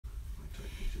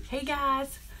Hey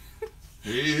guys.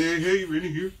 Hey, Rennie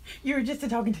here. You were just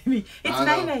talking to me. It's I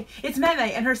know. Maymay. It's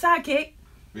Maymay and her sidekick.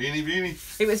 Vinny.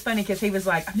 It was funny because he was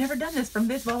like, I've never done this from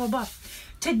this, blah, blah, blah.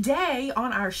 Today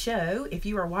on our show, if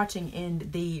you are watching in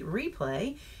the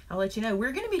replay, I'll let you know,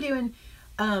 we're going to be doing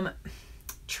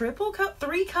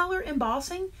three color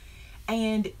embossing.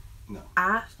 And No,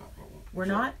 I... it's not what I want. We're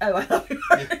Sorry. not? Oh, I thought we were.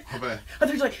 Yeah, my bad. I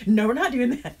was like, no, we're not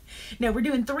doing that. No, we're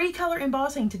doing 3 color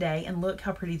embossing today, and look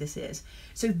how pretty this is.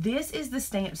 So this is the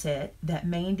stamp set that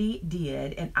Mandy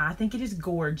did, and I think it is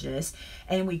gorgeous.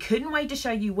 And we couldn't wait to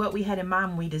show you what we had in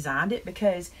mind when we designed it,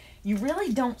 because you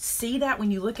really don't see that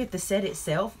when you look at the set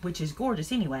itself, which is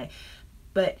gorgeous anyway.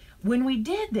 But when we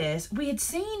did this, we had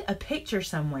seen a picture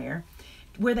somewhere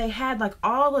where they had like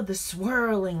all of the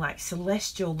swirling, like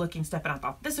celestial looking stuff, and I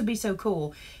thought this would be so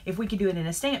cool if we could do it in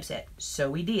a stamp set. So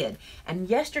we did. And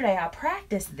yesterday I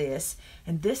practiced this,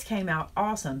 and this came out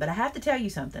awesome. But I have to tell you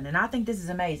something, and I think this is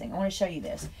amazing. I want to show you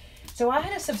this. So I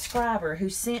had a subscriber who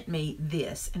sent me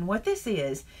this, and what this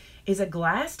is a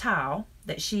glass tile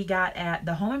that she got at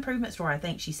the home improvement store, I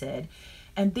think she said.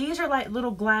 And these are like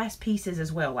little glass pieces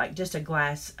as well, like just a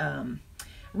glass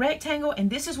rectangle. And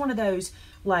this is one of those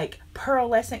like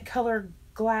pearlescent color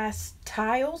glass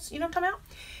tiles, you know what I'm talking about?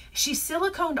 She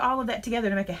siliconed all of that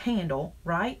together to make a handle,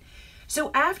 right?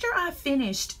 So after I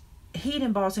finished heat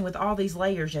embossing with all these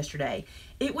layers yesterday,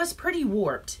 it was pretty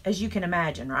warped, as you can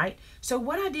imagine, right? So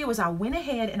what I did was I went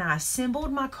ahead and I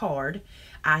assembled my card.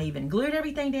 I even glued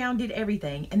everything down, did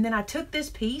everything, and then I took this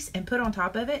piece and put on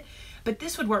top of it. But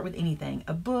this would work with anything,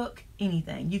 a book,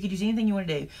 anything. You could use anything you want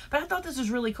to do. But I thought this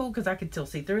was really cool because I could still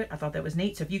see through it. I thought that was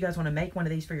neat. So if you guys want to make one of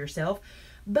these for yourself.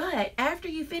 But after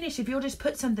you finish, if you'll just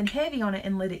put something heavy on it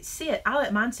and let it sit. I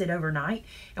let mine sit overnight.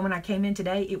 And when I came in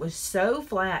today, it was so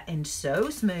flat and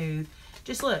so smooth.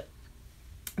 Just look.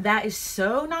 That is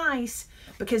so nice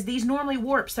because these normally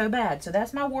warp so bad. So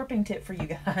that's my warping tip for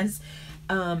you guys.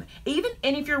 And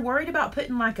if you're worried about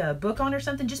putting like a book on or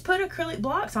something, just put acrylic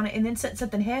blocks on it and then set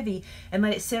something heavy and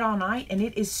let it sit all night, and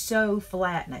it is so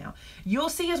flat now. You'll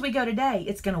see as we go today,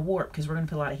 it's going to warp because we're going to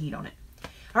put a lot of heat on it.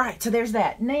 All right, so there's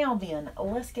that. Now then,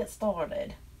 let's get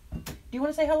started. Do you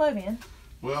want to say hello, Ben?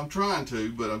 Well, I'm trying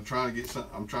to, but I'm trying to get some.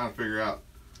 I'm trying to figure out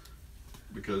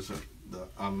because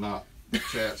the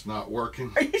chat's not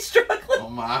working Are you struggling?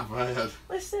 on my iPad.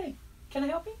 Let's see. Can I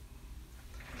help you?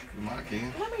 I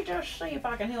can. Let me just see if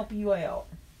I can help you out.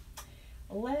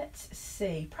 Let's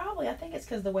see. Probably, I think it's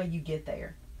because the way you get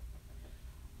there.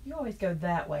 You always go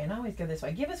that way, and I always go this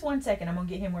way. Give us 1 second. I'm going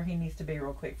to get him where he needs to be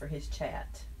real quick for his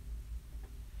chat.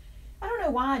 I don't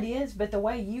know why it is, but the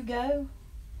way you go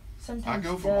sometimes I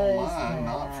go from does online, that.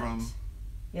 not from.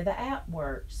 Yeah, the app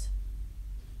works.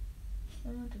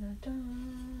 Dun, dun, dun,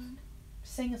 dun.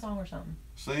 Sing a song or something.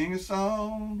 Sing a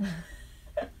song.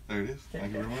 There it is.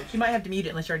 Thank you very much. You might have to mute it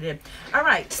unless you already did. All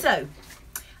right, so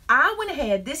I went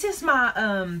ahead. This is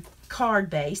my card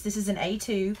base. This is an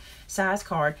A2 size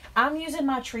card. I'm using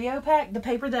my trio pack, the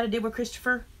paper that I did with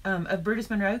Christopher of Brutus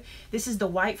Monroe. This is the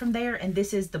white from there, and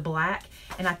this is the black.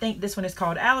 And I think this one is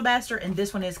called Alabaster, and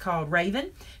this one is called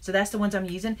Raven. So that's the ones I'm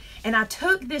using. And I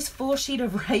took this full sheet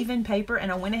of Raven paper,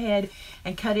 and I went ahead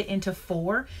and cut it into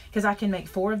 4, because I can make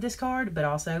 4 of this card. But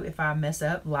also, if I mess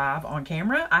up live on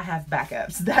camera, I have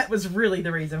backups. That was really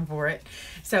the reason for it.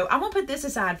 So I'm going to put this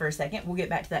aside for a second. We'll get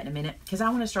back to that in a minute, because I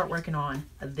want to start working on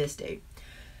this dude.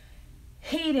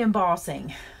 Heat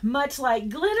embossing, much like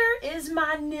glitter, is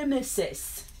my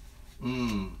nemesis.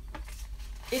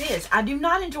 It is. I do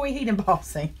not enjoy heat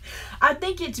embossing. I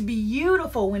think it's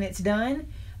beautiful when it's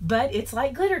done, but it's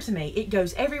like glitter to me. It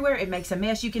goes everywhere. It makes a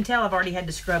mess. You can tell I've already had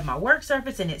to scrub my work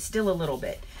surface, and it's still a little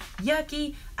bit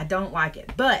yucky. I don't like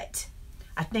it, but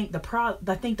I think the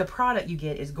product you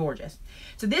get is gorgeous.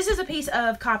 So this is a piece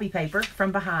of copy paper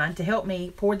from behind to help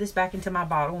me pour this back into my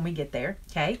bottle when we get there.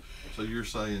 Okay. So you're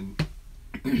saying,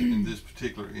 in this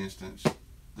particular instance,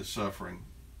 the suffering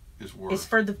is worth. It's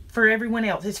for everyone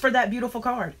else. It's for that beautiful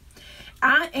card.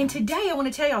 And today I want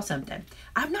to tell y'all something.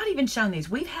 I've not even shown these.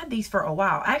 We've had these for a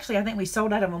while. Actually, I think we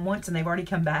sold out of them once and they've already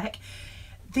come back.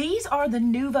 These are the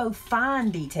Nuvo Fine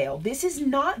Detail. This is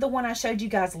not the one I showed you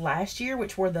guys last year,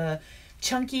 which were the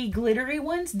chunky glittery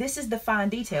ones. This is the Fine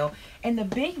Detail. And the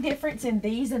big difference in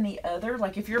these and the other,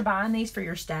 like if you're buying these for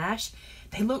your stash,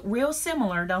 they look real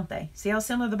similar, don't they? See how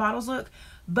similar the bottles look?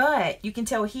 But you can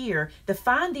tell here, the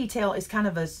Fine Detail is kind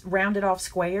of a rounded off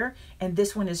square, and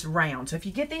this one is round. So if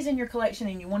you get these in your collection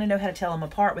and you want to know how to tell them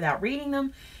apart without reading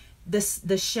them,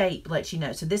 the shape lets you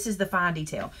know. So this is the Fine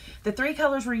Detail. The 3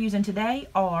 colors we're using today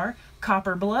are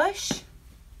Copper Blush,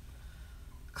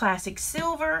 Classic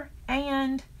Silver,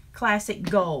 and classic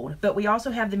gold, but we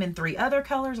also have them in 3 other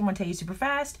colors. I'm going to tell you super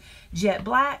fast: jet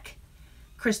black,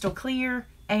 crystal clear,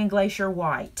 and glacier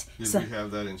white. Did we have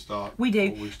that in stock? We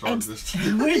do. Before we started this?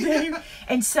 We do.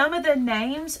 And some of the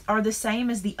names are the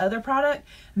same as the other product.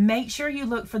 Make sure you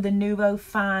look for the Nuvo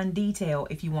fine detail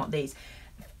if you want these.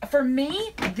 For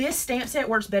me, this stamp set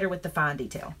works better with the fine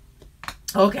detail.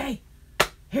 Okay,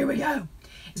 here we go.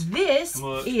 This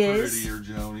Much is prettier,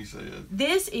 Joni said.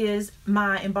 This is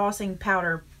my embossing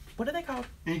powder. What are they called?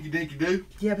 Inky Dinky Doo?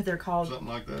 Yeah, but they're called Something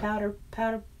like that.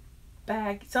 powder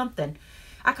bag, something.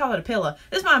 I call it a pillow.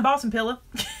 This is my embossing pillow.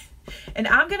 And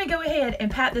I'm going to go ahead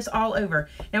and pat this all over.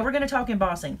 Now we're going to talk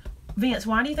embossing. Vince,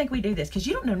 why do you think we do this? Because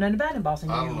you don't know nothing about embossing,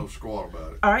 do you? I don't know squat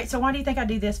about it. All right, so why do you think I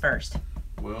do this first?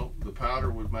 Well, the powder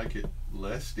would make it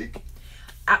less sticky.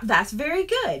 That's very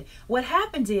good. What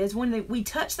happens is when we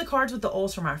touch the cards with the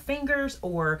oils from our fingers,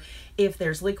 or if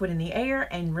there's liquid in the air,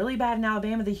 and really bad in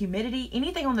Alabama, the humidity,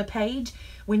 anything on the page,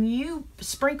 when you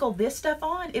sprinkle this stuff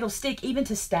on, it'll stick even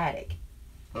to static.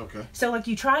 Okay. So like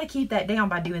you try to keep that down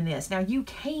by doing this. Now you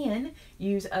can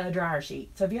use a dryer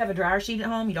sheet. So if you have a dryer sheet at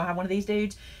home, you don't have one of these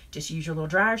dudes, just use your little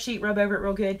dryer sheet, rub over it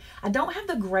real good. I don't have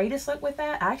the greatest luck with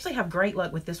that. I actually have great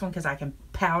luck with this one because I can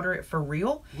powder it for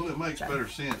real. Well, it makes better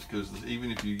sense because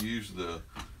even if you use the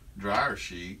dryer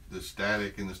sheet, the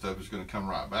static and the stuff is going to come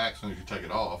right back as soon as you take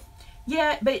it off.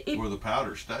 Yeah, but where the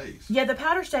powder stays. Yeah, the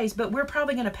powder stays, but we're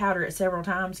probably going to powder it several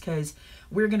times because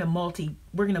we're going to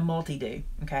multi-do,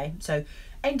 okay? So,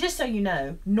 and just so you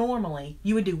know, normally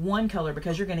you would do 1 color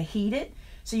because you're going to heat it,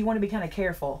 so you want to be kind of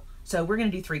careful. So we're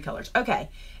going to do 3 colors. Okay,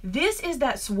 this is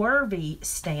that swervy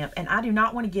stamp, and I do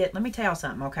not want to get, let me tell you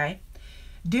something, okay?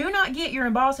 Do not get your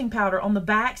embossing powder on the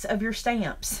backs of your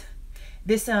stamps.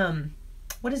 This,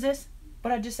 what is this?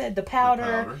 What I just said, the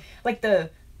powder. Like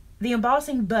the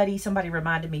embossing buddy, somebody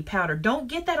reminded me, powder. Don't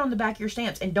get that on the back of your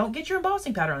stamps, and don't get your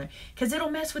embossing powder on there because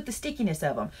it'll mess with the stickiness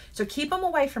of them. So keep them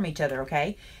away from each other,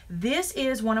 okay? This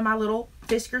is one of my little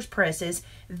Fiskars presses.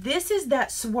 This is that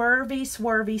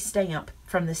swervy stamp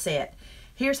from the set.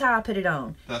 Here's how I put it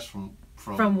on. That's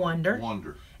from Wonder.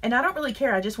 And I don't really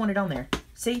care. I just want it on there.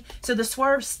 See? So the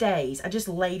swerve stays. I just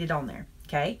laid it on there,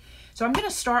 okay? So I'm going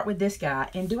to start with this guy.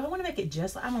 And do I want to make it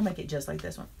just like, I'm going to make it just like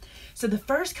this one. So the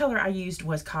first color I used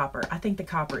was copper. I think the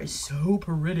copper is so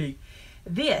pretty.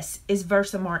 This is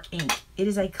Versamark ink. It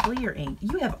is a clear ink.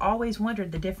 You have always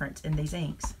wondered the difference in these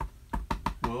inks.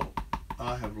 Well,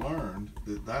 I have learned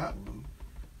that one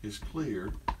is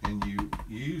clear and you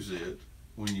use it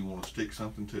when you want to stick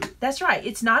something to it. That's right.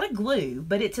 It's not a glue,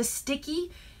 but it's a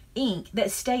sticky ink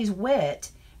that stays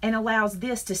wet and allows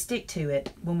this to stick to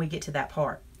it when we get to that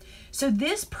part. So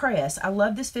this press, I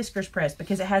love this Fiskars press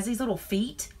because it has these little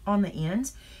feet on the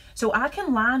ends. So I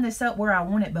can line this up where I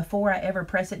want it before I ever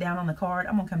press it down on the card.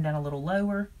 I'm going to come down a little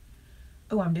lower.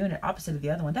 Oh, I'm doing it opposite of the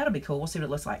other one. That'll be cool. We'll see what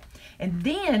it looks like. And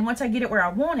then once I get it where I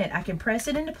want it, I can press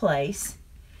it into place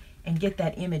and get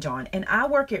that image on. And I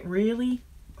work it really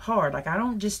hard. Like I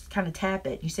don't just kind of tap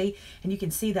it. You see? And you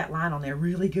can see that line on there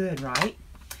really good, right?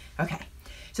 Okay.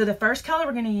 So the first color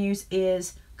we're going to use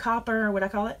is copper, what I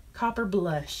call it? Copper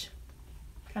blush.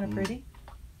 Kind of pretty.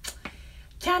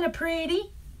 Kind of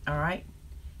pretty. All right.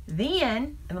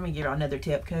 Then, and let me give you another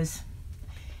tip because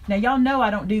now y'all know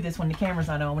I don't do this when the camera's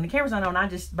not on. When the camera's not on, I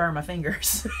just burn my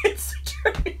fingers. It's the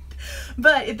truth.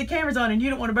 But if the camera's on and you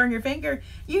don't want to burn your finger,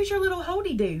 use your little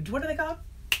holdy dudes. What are they called?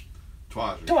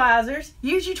 Tweezers. Tweezers.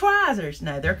 Use your tweezers.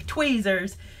 No, they're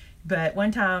tweezers. But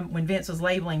one time when Vince was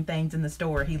labeling things in the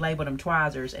store, he labeled them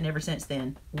tweezers, and ever since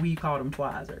then, we called them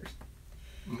tweezers.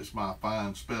 It's my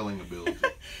fine spelling ability.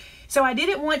 So I did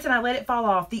it once and I let it fall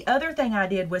off. The other thing I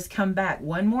did was come back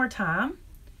one more time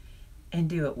and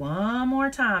do it one more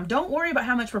time. Don't worry about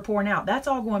how much we're pouring out. That's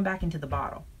all going back into the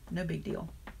bottle. No big deal.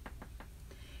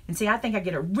 And see, I think I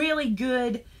get a really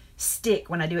good stick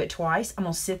when I do it twice. I'm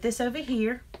going to sit this over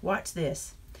here. Watch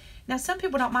this. Now, some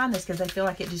people don't mind this because they feel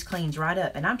like it just cleans right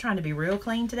up. And I'm trying to be real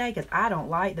clean today because I don't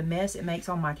like the mess it makes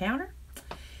on my counter.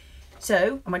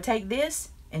 So I'm going to take this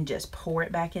and just pour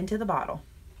it back into the bottle.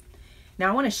 Now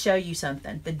I want to show you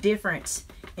something. The difference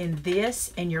in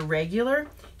this and your regular.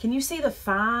 Can you see the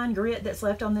fine grit that's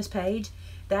left on this page?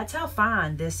 That's how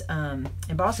fine this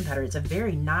embossing powder is. It's a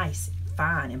very nice,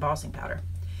 fine embossing powder.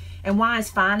 And why is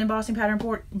fine embossing powder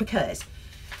important? Because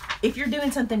if you're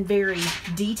doing something very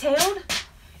detailed,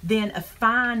 then a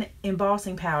fine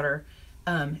embossing powder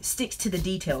sticks to the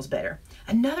details better.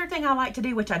 Another thing I like to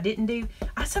do, which I didn't do,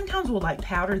 I sometimes will like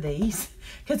powder these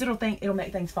because it'll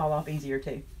make things fall off easier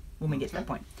too when we get to that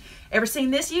point. Ever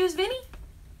seen this used, Vinny?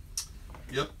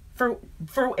 Yep. For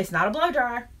it's not a blow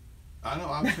dryer. I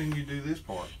know, I've seen you do this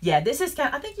part. Yeah, this is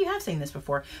I think you have seen this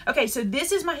before. Okay, so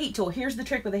this is my heat tool. Here's the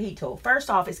trick with the heat tool.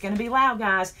 First off, it's going to be loud,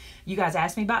 guys. You guys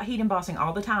ask me about heat embossing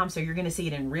all the time, so you're going to see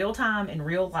it in real time, in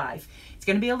real life. It's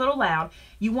going to be a little loud.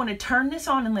 You want to turn this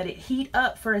on and let it heat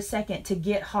up for a second to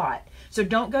get hot. So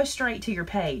don't go straight to your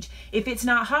page. If it's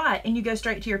not hot and you go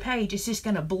straight to your page, it's just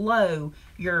going to blow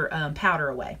your powder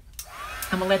away.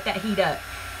 I'm going to let that heat up.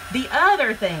 The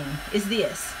other thing is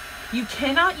this. You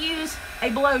cannot use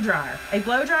a blow dryer. A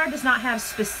blow dryer does not have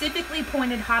specifically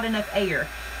pointed hot enough air,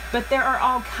 but there are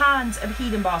all kinds of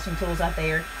heat embossing tools out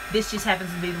there. This just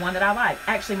happens to be the one that I like.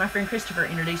 Actually, my friend Christopher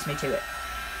introduced me to it.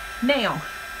 Now,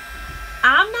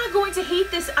 I'm not going to heat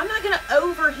this. I'm not going to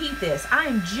overheat this. I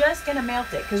am just going to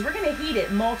melt it because we're going to heat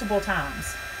it multiple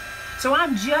times. So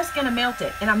I'm just going to melt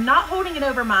it, and I'm not holding it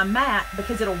over my mat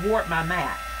because it'll warp my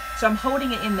mat. So I'm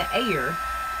holding it in the air,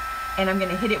 and I'm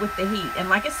going to hit it with the heat. And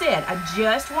like I said, I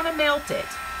just want to melt it.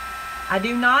 I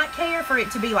do not care for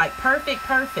it to be like perfect,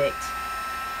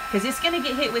 because it's going to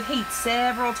get hit with heat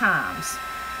several times.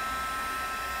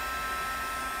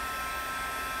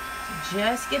 So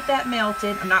just get that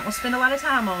melted. I'm not going to spend a lot of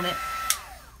time on it.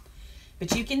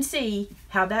 But you can see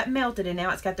how that melted, and now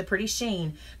it's got the pretty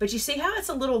sheen. But you see how it's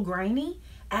a little grainy?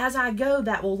 As I go,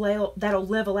 that'll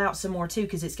level out some more too,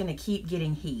 because it's going to keep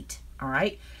getting heat. All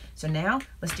right? So now,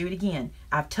 let's do it again.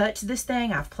 I've touched this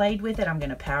thing. I've played with it. I'm going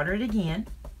to powder it again.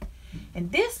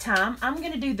 And this time, I'm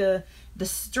going to do the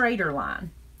straighter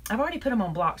line. I've already put them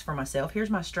on blocks for myself. Here's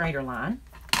my straighter line.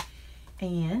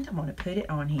 And I'm going to put it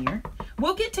on here.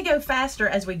 We'll get to go faster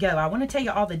as we go. I want to tell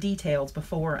you all the details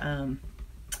before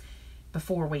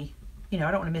we, I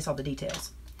don't want to miss all the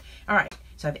details. All right,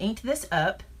 so I've inked this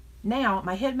up. Now,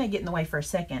 my head may get in the way for a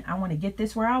second. I want to get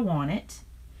this where I want it.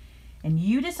 And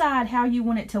you decide how you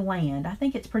want it to land. I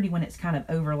think it's pretty when it's kind of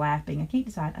overlapping. I can't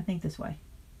decide. I think this way.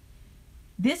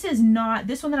 This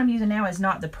one that I'm using now is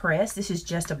not the press. This is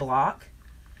just a block.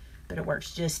 But it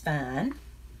works just fine.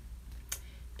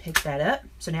 Pick that up.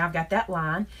 So now I've got that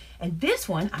line. And this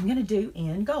one I'm going to do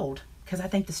in gold, because I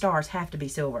think the stars have to be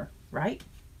silver, right?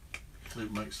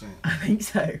 It makes sense. I think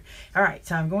so. All right,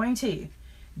 so I'm going to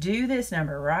do this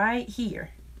number right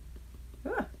here.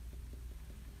 Ooh.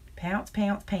 Pounce,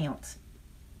 pounce, pounce.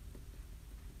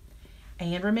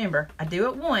 And remember, I do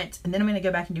it once, and then I'm going to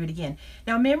go back and do it again.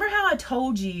 Now, remember how I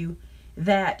told you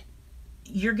that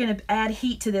you're going to add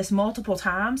heat to this multiple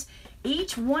times?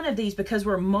 Each one of these, because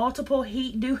we're multiple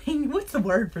heat doing, what's the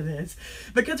word for this?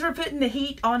 Because we're putting the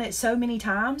heat on it so many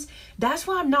times, that's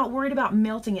why I'm not worried about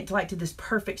melting it to this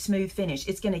perfect smooth finish.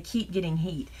 It's going to keep getting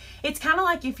heat. It's kind of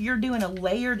like if you're doing a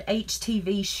layered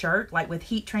HTV shirt, like with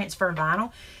heat transfer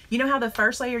vinyl. You know how the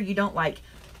first layer you don't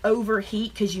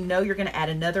overheat because you know you're going to add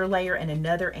another layer and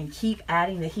another and keep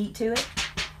adding the heat to it?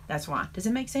 That's why. Does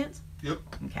it make sense? Yep.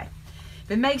 Okay.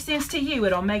 If it makes sense to you,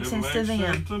 it'll make sense to them. It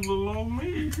makes sense to little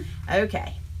me.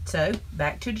 Okay, so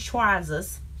back to the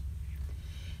tweezers.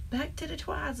 Back to the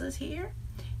tweezers here.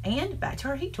 And back to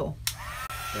our heat tool.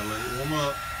 Gotta let it warm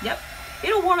up. Yep.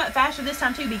 It'll warm up faster this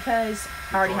time too because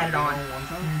I already had it on. One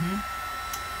time.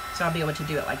 So I'll be able to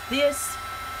do it like this.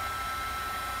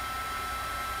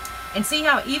 And see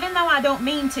how even though I don't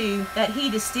mean to, that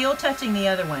heat is still touching the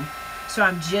other one. So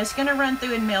I'm just going to run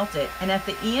through and melt it. And at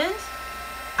the end,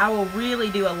 I will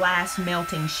really do a last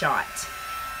melting shot.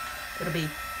 It'll be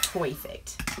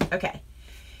perfect. Okay.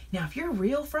 Now, if you're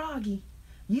real froggy,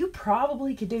 you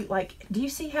probably could do, do you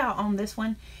see how on this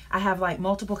one, I have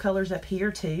multiple colors up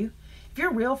here too? If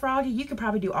you're real froggy, you could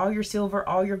probably do all your silver,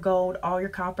 all your gold, all your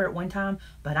copper at one time,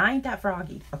 but I ain't that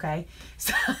froggy, okay?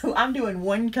 So I'm doing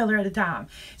one color at a time.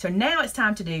 So now it's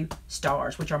time to do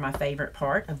stars, which are my favorite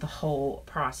part of the whole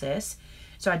process.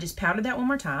 So I just powdered that one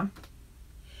more time.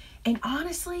 And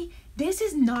honestly, this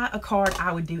is not a card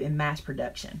I would do in mass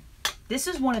production. This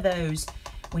is one of those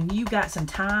when you got some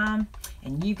time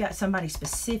and you got somebody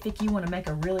specific you want to make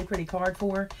a really pretty card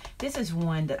for. This is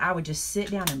one that I would just sit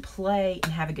down and play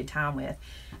and have a good time with.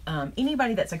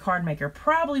 Anybody that's a card maker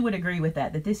probably would agree with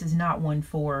that this is not one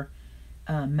for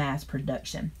mass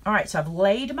production. All right, so I've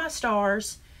laid my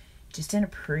stars just in a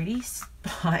pretty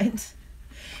spot.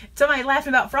 Somebody laughing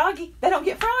about froggy. They don't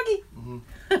get froggy.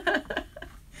 Mm-hmm.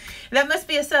 That must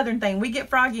be a southern thing. We get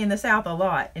froggy in the South a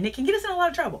lot, and it can get us in a lot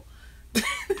of trouble.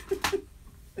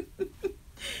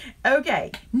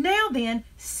 Okay, now then,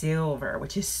 silver,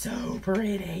 which is so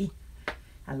pretty.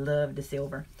 I love the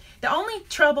silver. The only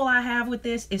trouble I have with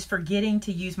this is forgetting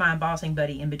to use my embossing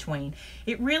buddy in between.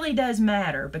 It really does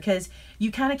matter because you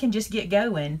kind of can just get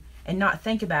going and not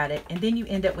think about it, and then you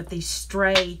end up with these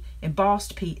stray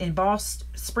embossed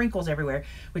sprinkles everywhere,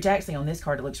 which actually on this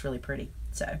card it looks really pretty.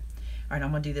 So, right,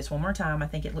 I'm going to do this one more time. I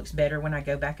think it looks better when I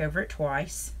go back over it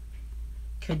twice.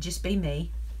 Could just be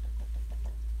me,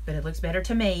 but it looks better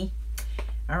to me.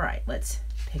 All right, let's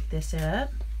pick this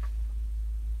up.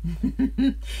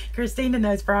 Christina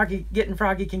knows getting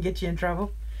froggy can get you in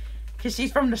trouble. Because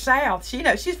she's from the South. She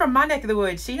knows. She's from my neck of the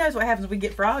woods. She knows what happens when we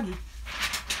get froggy.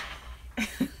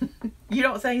 You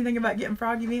don't say anything about getting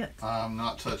froggy, Vince? I'm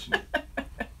not touching it.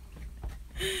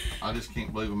 I just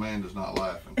can't believe Amanda's not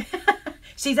laughing.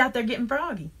 She's out there getting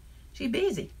froggy. She's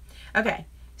busy. Okay,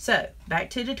 so back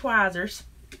to the tweezers.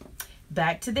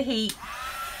 Back to the heat.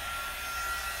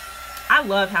 I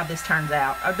love how this turns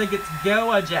out. I think it's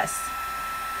gorgeous.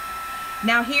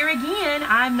 Now here again,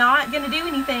 I'm not going to do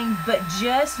anything but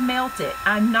just melt it.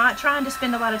 I'm not trying to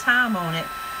spend a lot of time on it.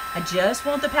 I just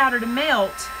want the powder to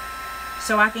melt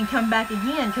so I can come back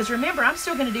again. Because remember, I'm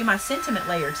still going to do my sentiment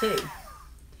layer too.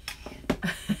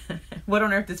 What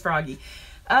on earth is froggy?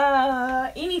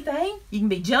 Anything. You can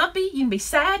be jumpy, you can be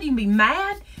sad, you can be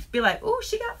mad. Be like, oh,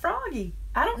 she got froggy.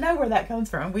 I don't know where that comes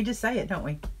from. We just say it, don't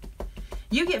we?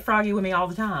 You get froggy with me all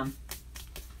the time.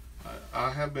 I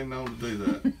have been known to do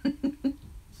that.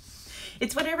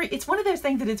 It's whatever. It's one of those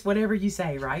things that it's whatever you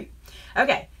say, right?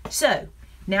 Okay, so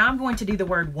now I'm going to do the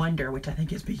word wonder, which I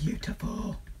think is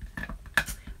beautiful.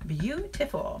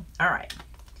 Beautiful. All right.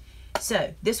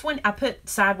 So this one I put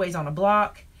sideways on a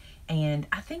block, and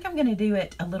I think I'm going to do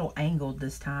it a little angled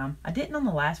this time. I didn't on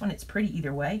the last one. It's pretty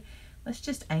either way. Let's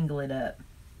just angle it up.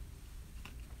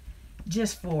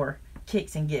 Just for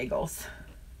kicks and giggles.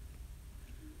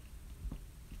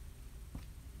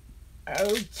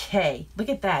 Okay, look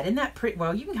at that. Isn't that pretty?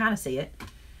 Well, you can kind of see it.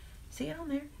 See it on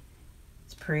there?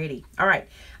 It's pretty. All right,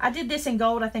 I did this in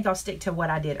gold. I think I'll stick to what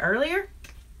I did earlier.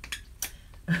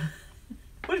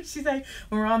 What did she say?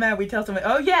 When we're all mad, we tell someone,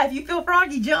 oh yeah, if you feel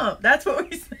froggy, jump. That's what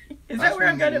we say. Is that where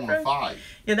I'm going to fight?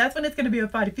 Yeah, that's when it's going to be a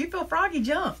fight. If you feel froggy,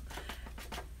 jump.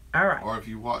 All right. Or if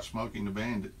you watch Smoking the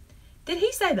Bandit. Did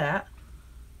he say that?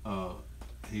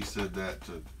 He said that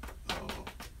to...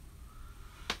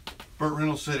 Burt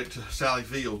Reynolds said it to Sally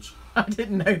Fields. I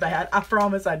didn't know that. I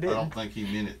promise I didn't. I don't think he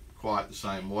meant it quite the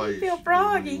same way. You feel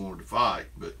froggy. He wanted to fight,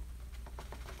 but...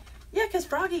 Yeah, because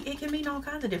froggy, it can mean all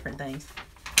kinds of different things.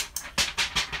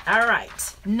 All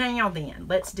right. Now then,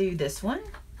 let's do this one.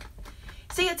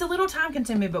 See, it's a little time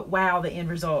consuming, but wow, the end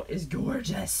result is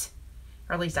gorgeous.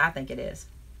 Or at least I think it is.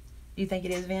 Do you think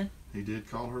it is, Vin? He did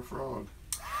call her frog.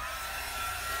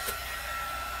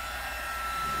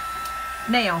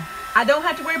 Now, I don't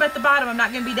have to worry about the bottom. I'm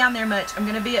not going to be down there much. I'm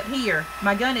going to be up here.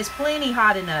 My gun is plenty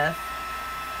hot enough.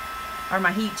 Or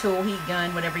my heat tool, heat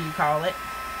gun, whatever you call it.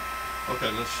 Okay,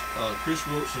 let's... Chris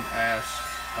Wilson asks,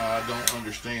 I don't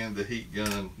understand the heat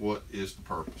gun. What is the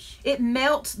purpose? It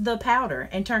melts the powder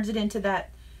and turns it into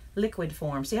that liquid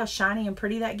form. See how shiny and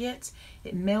pretty that gets?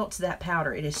 It melts that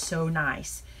powder. It is so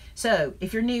nice. So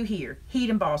if you're new here, heat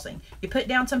embossing. You put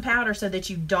down some powder so that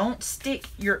you don't stick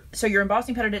your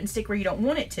embossing powder doesn't stick where you don't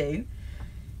want it to.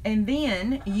 And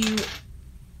then you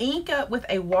ink up with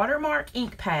a watermark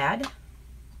ink pad.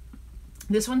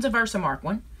 This one's a Versamark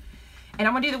one. And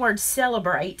I'm going to do the word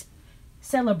celebrating,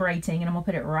 and I'm going to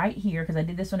put it right here because I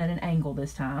did this one at an angle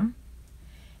this time.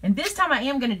 And this time I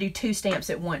am going to do two stamps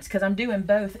at once because I'm doing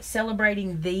both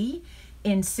celebrating thee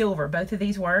in silver, both of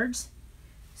these words.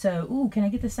 So, ooh, can I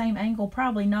get the same angle?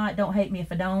 Probably not. Don't hate me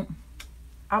if I don't.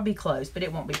 I'll be close, but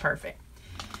it won't be perfect.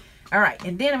 All right,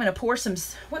 and then I'm going to pour some,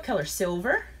 what color?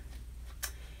 Silver.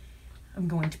 I'm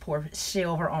going to pour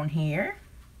silver on here.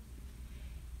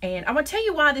 And I'm going to tell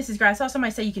you why this is great. I saw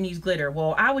somebody say you can use glitter.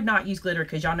 Well, I would not use glitter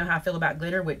because y'all know how I feel about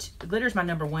glitter, which glitter is my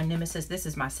 #1 nemesis. This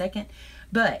is my second.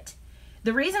 But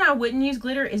the reason I wouldn't use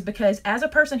glitter is because as a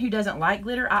person who doesn't like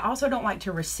glitter, I also don't like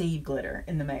to receive glitter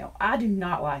in the mail. I do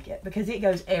not like it because it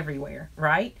goes everywhere,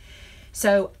 right?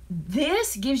 So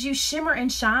this gives you shimmer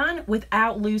and shine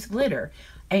without loose glitter.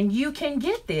 And you can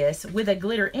get this with a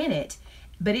glitter in it,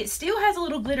 but it still has a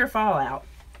little glitter fallout.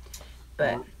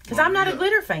 But because I'm not a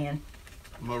glitter fan.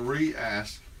 Marie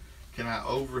asked, can I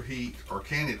overheat, or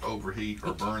can it overheat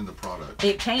or burn the product?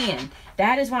 It can.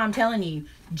 That is why I'm telling you,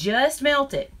 just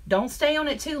melt it. Don't stay on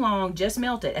it too long, just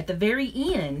melt it. At the very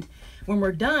end, when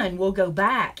we're done, we'll go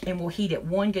back and we'll heat it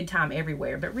one good time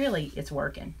everywhere. But really, it's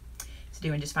working. It's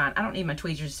doing just fine. I don't need my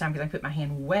tweezers this time because I put my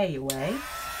hand way away.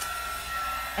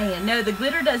 And no, the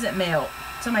glitter doesn't melt.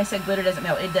 Somebody said glitter doesn't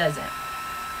melt. It doesn't.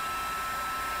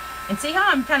 And see how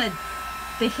I'm kind of,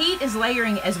 the heat is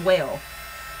layering as well.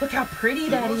 Look how pretty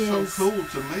that is. What's so cool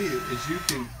to me is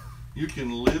you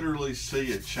can literally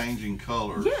see it changing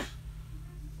colors.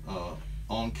 Yeah.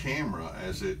 On camera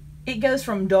as it goes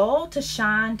from dull to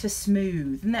shine to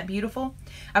smooth. Isn't that beautiful?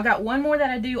 I've got one more that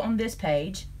I do on this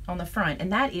page. on the front,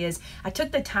 and that is I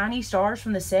took the tiny stars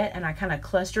from the set and I kind of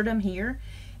clustered them here,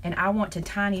 and I want to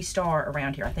tiny star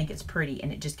around here. I think it's pretty,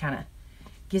 and it just kind of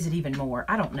gives it even more.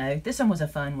 I don't know. This one was a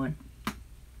fun one.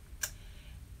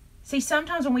 See,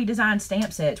 sometimes when we design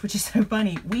stamp sets, which is so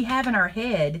funny, we have in our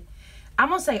head, I'm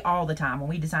going to say all the time when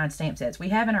we design stamp sets, we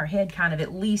have in our head kind of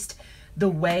at least the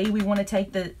way we want to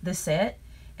take the set.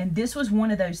 And this was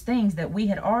one of those things that we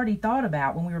had already thought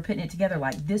about when we were putting it together,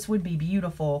 like this would be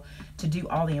beautiful to do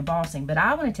all the embossing. But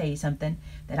I want to tell you something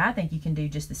that I think you can do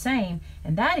just the same,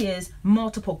 and that is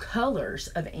multiple colors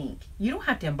of ink. You don't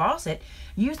have to emboss it.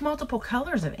 Use multiple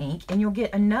colors of ink and you'll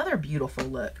get another beautiful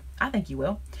look. I think you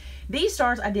will. These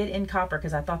stars I did in copper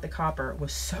because I thought the copper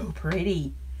was so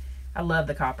pretty. I love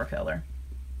the copper color.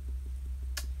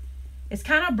 It's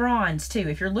kind of bronze too.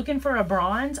 If you're looking for a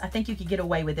bronze, I think you could get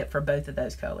away with it for both of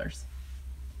those colors.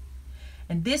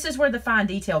 And this is where the fine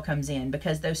detail comes in,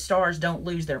 because those stars don't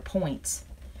lose their points,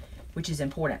 which is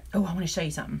important. Oh, I want to show you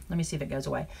something. Let me see if it goes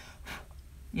away.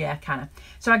 Yeah, kind of.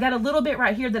 So I got a little bit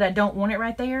right here that I don't want it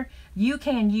right there. You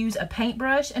can use a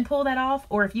paintbrush and pull that off,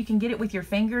 or if you can get it with your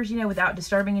fingers, you know, without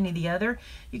disturbing any of the other,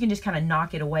 you can just kind of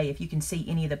knock it away if you can see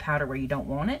any of the powder where you don't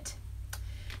want it.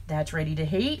 That's ready to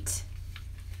heat.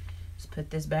 Put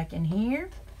this back in here.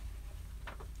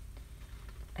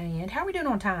 And how are we doing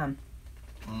on time?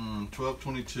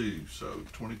 12:22, so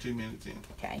 22 minutes in.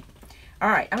 Okay. All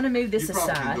right, I'm going to move this aside.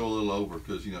 You probably can go a little over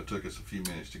because, you know, it took us a few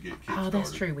minutes to get kids started. Oh,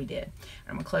 that's true, we did.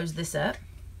 I'm going to close this up.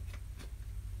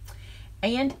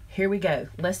 And here we go.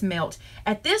 Let's melt.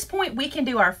 At this point, we can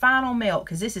do our final melt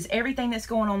because this is everything that's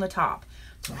going on the top.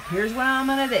 So here's what I'm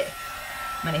going to do.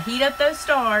 I'm going to heat up those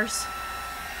stars.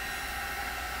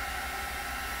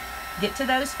 Get to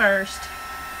those first.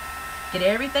 Get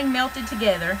everything melted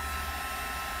together.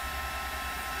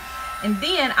 And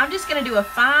then I'm just going to do a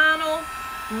final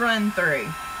run through.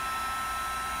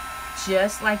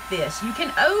 Just like this. You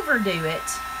can overdo it.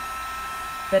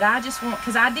 But I just want,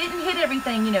 because I didn't hit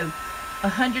everything, you know,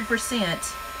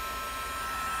 100%.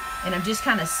 And I'm just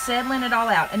kind of settling it all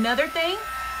out. Another thing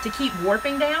to keep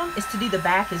warping down is to do the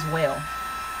back as well.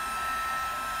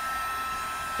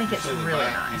 I think it's really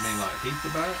nice. You mean like heat the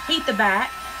back? Heat the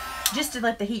back, just to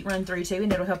let the heat run through too,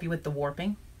 and it'll help you with the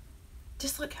warping.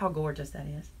 Just look how gorgeous that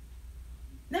is.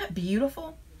 Isn't that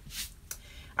beautiful?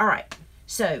 All right,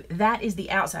 so that is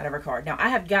the outside of our card. Now I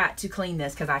have got to clean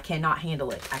this because I cannot handle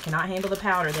it. I cannot handle the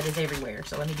powder that is everywhere.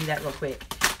 So let me do that real quick.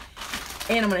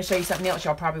 And I'm going to show you something else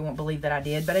y'all probably won't believe that I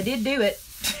did, but I did do it,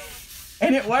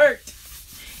 and it worked.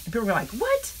 And people were like,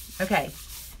 what? Okay,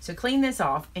 so clean this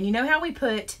off. And you know how we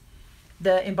put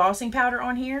the embossing powder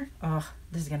on here? Oh,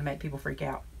 this is going to make people freak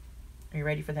out. Are you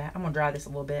ready for that? I'm going to dry this a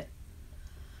little bit.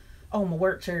 Oh, my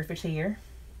work surface here.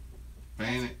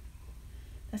 Fan it.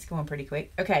 That's going pretty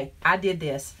quick. Okay, I did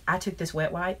this. I took this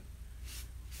wet wipe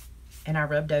and I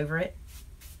rubbed over it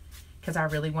because I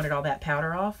really wanted all that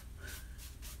powder off.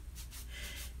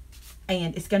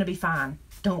 And it's going to be fine.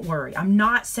 Don't worry. I'm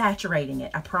not saturating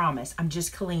it. I promise. I'm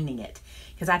just cleaning it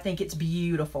because I think it's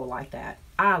beautiful like that.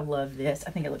 I love this.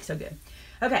 I think it looks so good.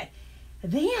 Okay,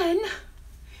 then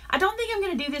I don't think I'm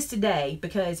going to do this today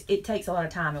because it takes a lot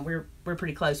of time and we're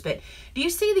pretty close. But do you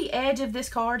see the edge of this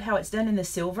card, how it's done in the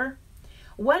silver?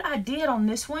 What I did on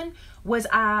this one was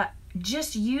I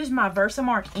just used my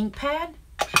Versamark ink pad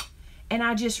and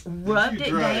I just rubbed it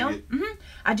down.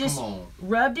 I just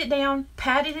rubbed it down,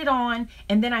 patted it on,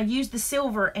 and then I used the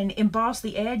silver and embossed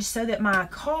the edge so that my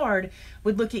card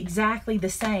would look exactly the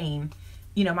same.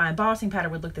 You know, my embossing powder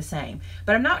would look the same.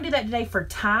 But I'm not going to do that today for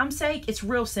time's sake. It's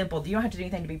real simple. You don't have to do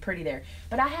anything to be pretty there.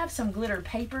 But I have some glitter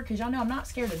paper because y'all know I'm not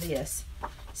scared of this.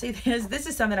 See this? This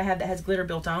is some that I have that has glitter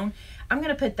built on. I'm going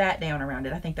to put that down around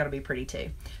it. I think that'll be pretty too.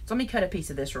 So let me cut a piece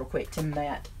of this real quick to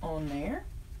mat on there.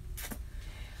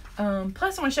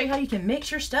 Plus, I want to show you how you can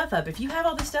mix your stuff up. If you have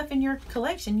all this stuff in your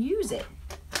collection, use it.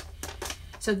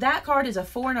 So that card is a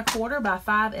 4 1/4 by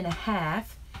 5 1/2.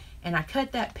 And I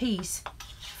cut that piece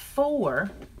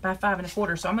 4 by 5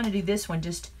 1/4. So I'm going to do this one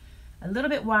just a little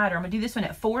bit wider. I'm going to do this one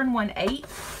at 4 1/8.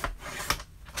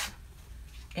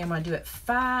 And I'm going to do it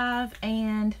 5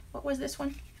 and, what was this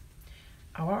one?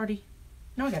 Oh,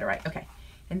 no, I got it right. Okay.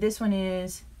 And this one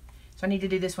is, so I need to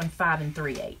do this one 5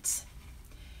 3/8.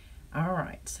 All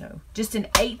right. So just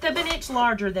 1/8 of an inch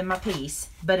larger than my piece,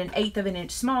 but 1/8 of an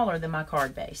inch smaller than my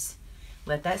card base.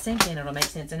 Let that sink in. It'll make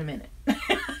sense in a minute.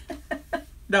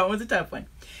 That was a tough one.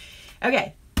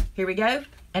 Okay. Here we go.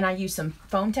 And I used some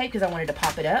foam tape because I wanted to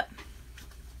pop it up.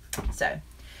 So,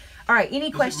 all right,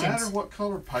 any questions? Does it matter what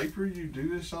color paper you do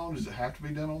this on? Does it have to be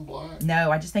done on black?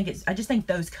 No, I just think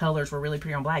those colors were really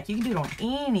pretty on black. You can do it on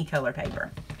any color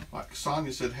paper. Like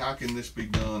Sonia said, how can this be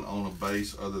done on a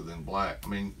base other than black? I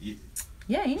mean,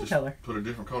 yeah, any color. Put a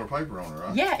different color paper on it,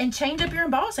 right? Yeah, and change up your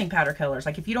embossing powder colors.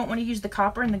 Like if you don't want to use the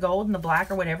copper and the gold and the black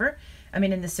or whatever, I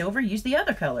mean, in the silver, use the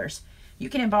other colors. You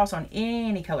can emboss on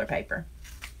any color paper.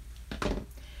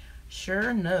 Sure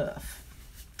enough.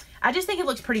 I just think it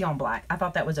looks pretty on black. I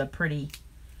thought that was a pretty,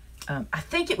 I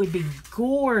think it would be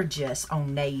gorgeous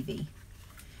on navy.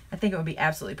 I think it would be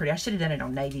absolutely pretty. I should have done it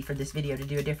on navy for this video to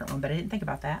do a different one, but I didn't think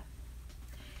about that.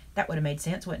 That would have made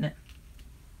sense, wouldn't it?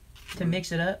 To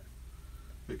mix it up.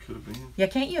 It could have been. Yeah,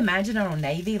 can't you imagine it on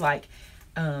navy? Like,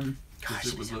 gosh,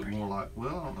 it would look more like,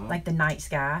 well, I don't know. Like the night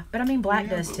sky. But I mean, black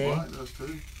does too. Black does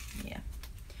too. Yeah.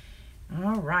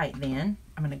 All right, then.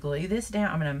 I'm going to glue this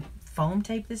down. I'm going to foam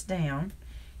tape this down.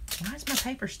 Why is my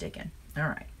paper sticking? All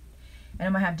right. And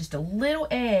I'm going to have just a little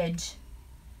edge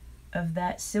of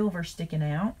that silver sticking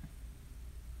out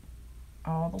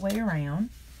all the way around.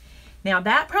 Now,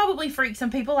 that probably freaks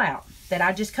some people out, that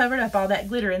I just covered up all that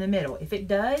glitter in the middle. If it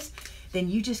does, then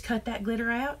you just cut that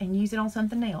glitter out and use it on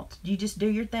something else. You just do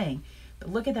your thing. But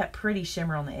look at that pretty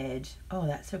shimmer on the edge. Oh,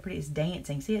 that's so pretty. It's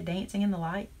dancing. See it dancing in the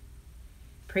light?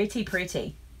 Pretty,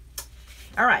 pretty.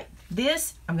 All right.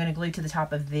 This, I'm going to glue to the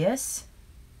top of this.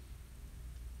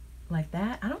 Like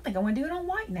that. I don't think I want to do it on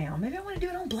white now. Maybe I want to do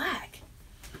it on black.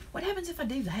 What happens if I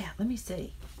do that? Let me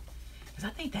see. Because I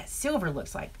think that silver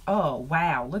looks like, oh,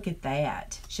 wow, look at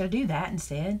that. Should I do that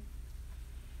instead?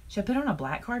 Should I put it on a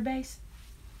black card base?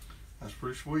 That's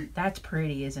pretty sweet. That's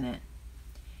pretty, isn't it?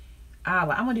 I'm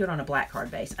going to do it on a black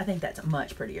card base. I think that's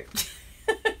much prettier.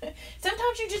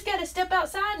 Sometimes you just got to step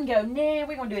outside and go, nah,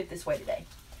 we're going to do it this way today.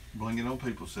 Bling It On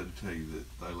People said to tell you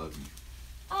that they love you.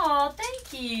 Oh,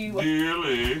 thank you.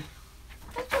 Dearly.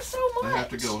 Thank you so much. They have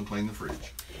to go and clean the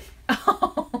fridge.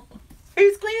 Oh,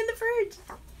 who's cleaning the fridge?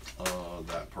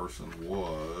 That person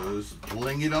was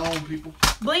Bling It On People.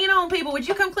 Bling It On People. Would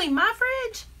you come clean my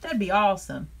fridge? That'd be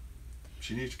awesome.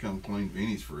 She needs to come clean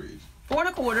Vinny's fridge. 4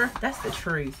 1/4. That's the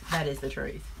truth. That is the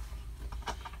truth.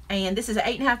 And this is an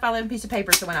 8.5 by 11 piece of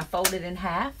paper, so when I fold it in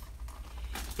half,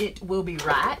 it will be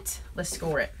right. Let's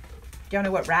score it. Do y'all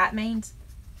know what right means?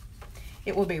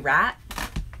 It will be right.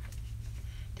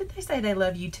 Did they say they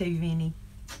love you too, Vinny?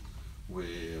 Well,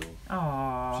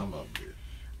 Aww. some of them did.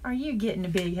 Are you getting a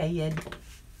big head?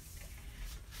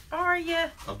 Are you?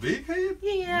 A big head?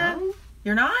 Yeah. No.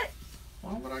 You're not?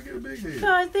 Why would I get a big head?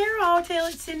 Because they're all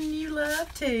sending you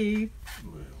love too.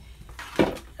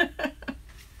 Well,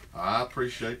 I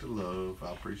appreciate the love.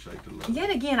 I appreciate the love. Yet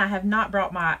again, I have not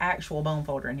brought my actual bone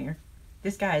folder in here.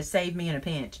 This guy has saved me in a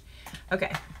pinch.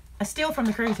 Okay. I still from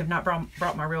the cruise have not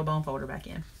brought my real bone folder back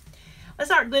in.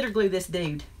 Let's start glitter glue this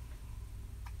dude.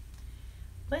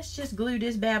 Let's just glue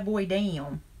this bad boy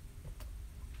down.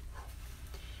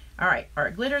 Alright,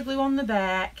 glitter glue on the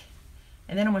back.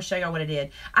 And then I'm going to show y'all what I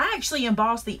did. I actually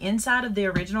embossed the inside of the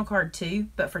original card too,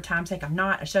 but for time's sake I'm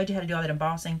not. I showed you how to do all that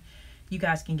embossing. You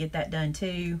guys can get that done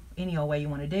too. Any old way you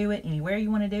want to do it, anywhere you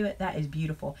want to do it. That is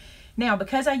beautiful. Now,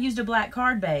 because I used a black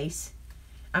card base,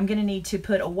 I'm going to need to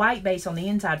put a white base on the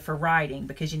inside for writing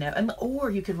because, you know, or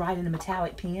you could write in a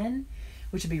metallic pen,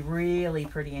 which would be really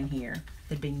pretty in here.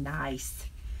 It'd be nice.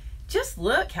 Just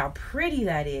look how pretty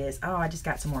that is. Oh, I just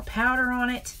got some more powder on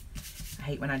it. I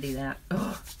hate when I do that.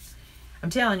 Ugh. I'm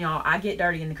telling y'all, I get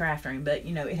dirty in the craft room, but,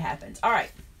 you know, it happens. All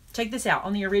right, check this out.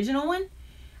 On the original one,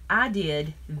 I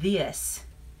did this.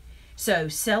 So,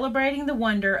 celebrating the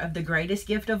wonder of the greatest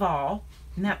gift of all.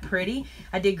 Isn't that pretty?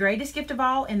 I did greatest gift of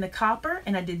all in the copper,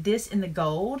 and I did this in the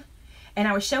gold. And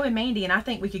I was showing Mandy, and I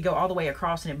think we could go all the way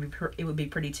across, and it would be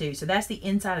pretty too. So, that's the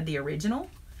inside of the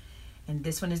original. And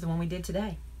this one is the one we did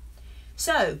today.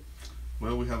 So,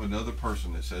 well, we have another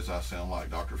person that says I sound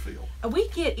like Dr. Phil. We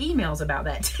get emails about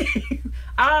that too.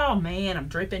 Oh man, I'm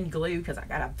dripping glue because I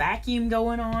got a vacuum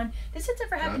going on. Does this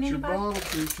ever happen to anybody? Got your bottle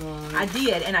too tight. I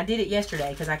did, and I did it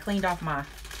yesterday because I cleaned off my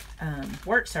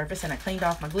work surface and I cleaned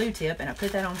off my glue tip and I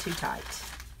put that on too tight.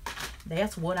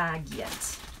 That's what I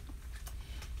get.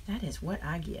 That is what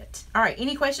I get. All right,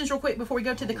 any questions real quick before we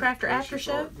go to the crafter after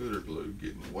show? Glitter glue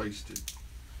getting wasted.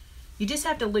 You just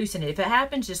have to loosen it. If it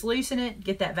happens, just loosen it.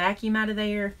 Get that vacuum out of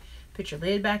there. Put your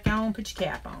lid back on. Put your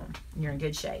cap on. And you're in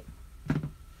good shape.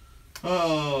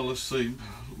 Oh, let's see.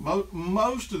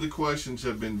 Most of the questions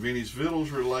have been Vinny's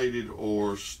Vittles related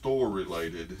or store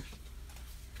related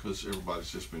because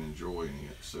everybody's just been enjoying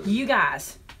it. So you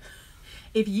guys,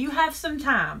 if you have some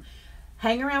time,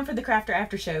 hang around for the crafter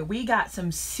after show. We got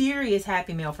some serious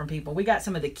happy mail from people. We got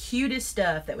some of the cutest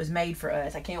stuff that was made for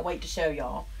us. I can't wait to show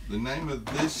y'all. The name of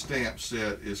this stamp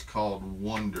set is called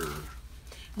Wonder.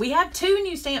 We have 2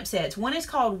 new stamp sets. One is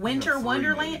called Winter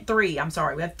Wonderland. 3. I'm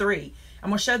sorry. We have 3. I'm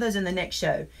going to show those in the next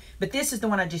show. But this is the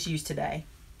one I just used today.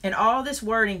 And all this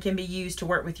wording can be used to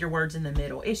work with your words in the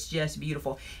middle. It's just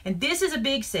beautiful. And this is a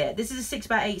big set. This is a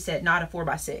 6x8 set, not a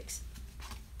 4x6.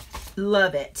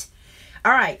 Love it.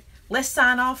 All right. Let's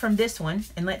sign off from this one.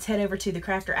 And let's head over to the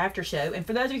Crafter After Show. And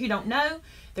for those of you who don't know,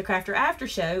 the Crafter After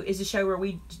Show is a show where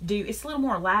we do, it's a little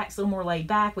more relaxed, a little more laid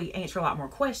back. We answer a lot more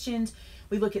questions.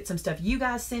 We look at some stuff you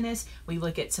guys sent us. We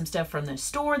look at some stuff from the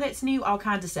store that's new, all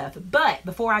kinds of stuff. But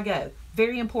before I go,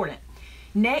 very important.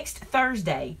 Next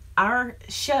Thursday, our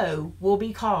show will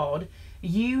be called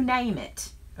You Name It.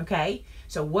 Okay?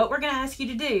 So what we're going to ask you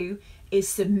to do is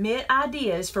submit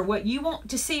ideas for what you want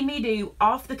to see me do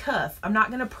off the cuff. I'm not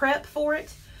going to prep for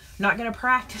it. I'm not going to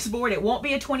practice for it. It won't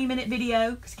be a 20-minute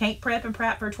video because I can't prep and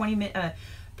prep for a 20-minute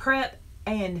prep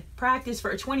and practice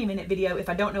for a 20-minute video if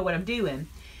I don't know what I'm doing.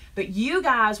 But you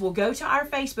guys will go to our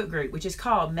Facebook group, which is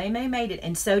called Maymay Made It,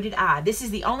 and so did I. This is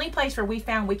the only place where we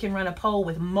found we can run a poll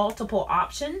with multiple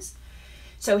options.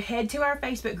 So head to our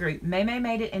Facebook group, Maymay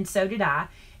Made It, and so did I.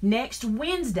 Next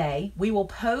Wednesday, we will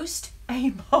post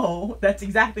a poll. That's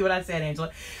exactly what I said,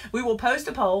 Angela. We will post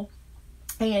a poll,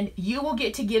 and you will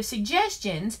get to give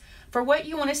suggestions for what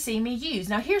you want to see me use.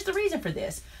 Now, here's the reason for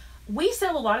this. We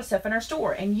sell a lot of stuff in our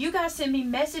store, and you guys send me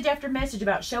message after message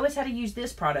about show us how to use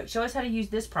this product, show us how to use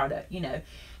this product, you know.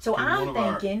 So I'm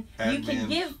thinking you can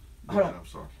give, hold on.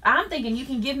 I'm thinking you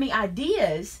can give me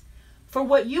ideas for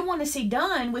what you want to see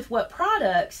done with what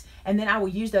products, and then I will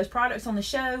use those products on the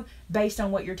show based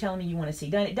on what you're telling me you want to see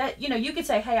done. You know, you could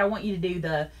say, hey, I want you to do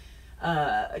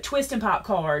the twist and pop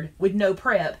card with no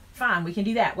prep. Fine, we can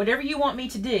do that. Whatever you want me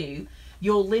to do,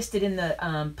 you'll list it in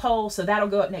the poll, so that'll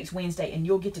go up next Wednesday, and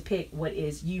you'll get to pick what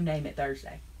is You Name It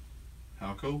Thursday.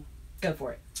 How cool? Go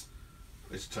for it.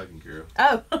 It's taken care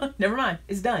of. Oh, never mind.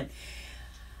 It's done.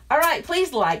 All right,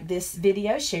 please like this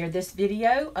video, share this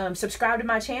video, subscribe to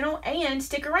my channel, and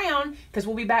stick around because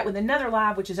we'll be back with another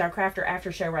live, which is our Crafter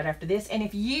After Show right after this. And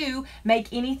if you make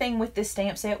anything with this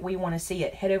stamp set, we want to see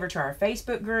it. Head over to our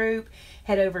Facebook group,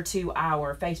 head over to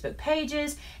our Facebook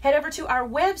pages, head over to our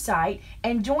website,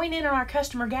 and join in on our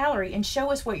customer gallery and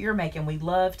show us what you're making. We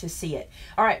love to see it.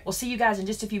 All right, we'll see you guys in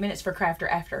just a few minutes for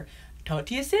Crafter After. Talk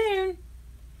to you soon.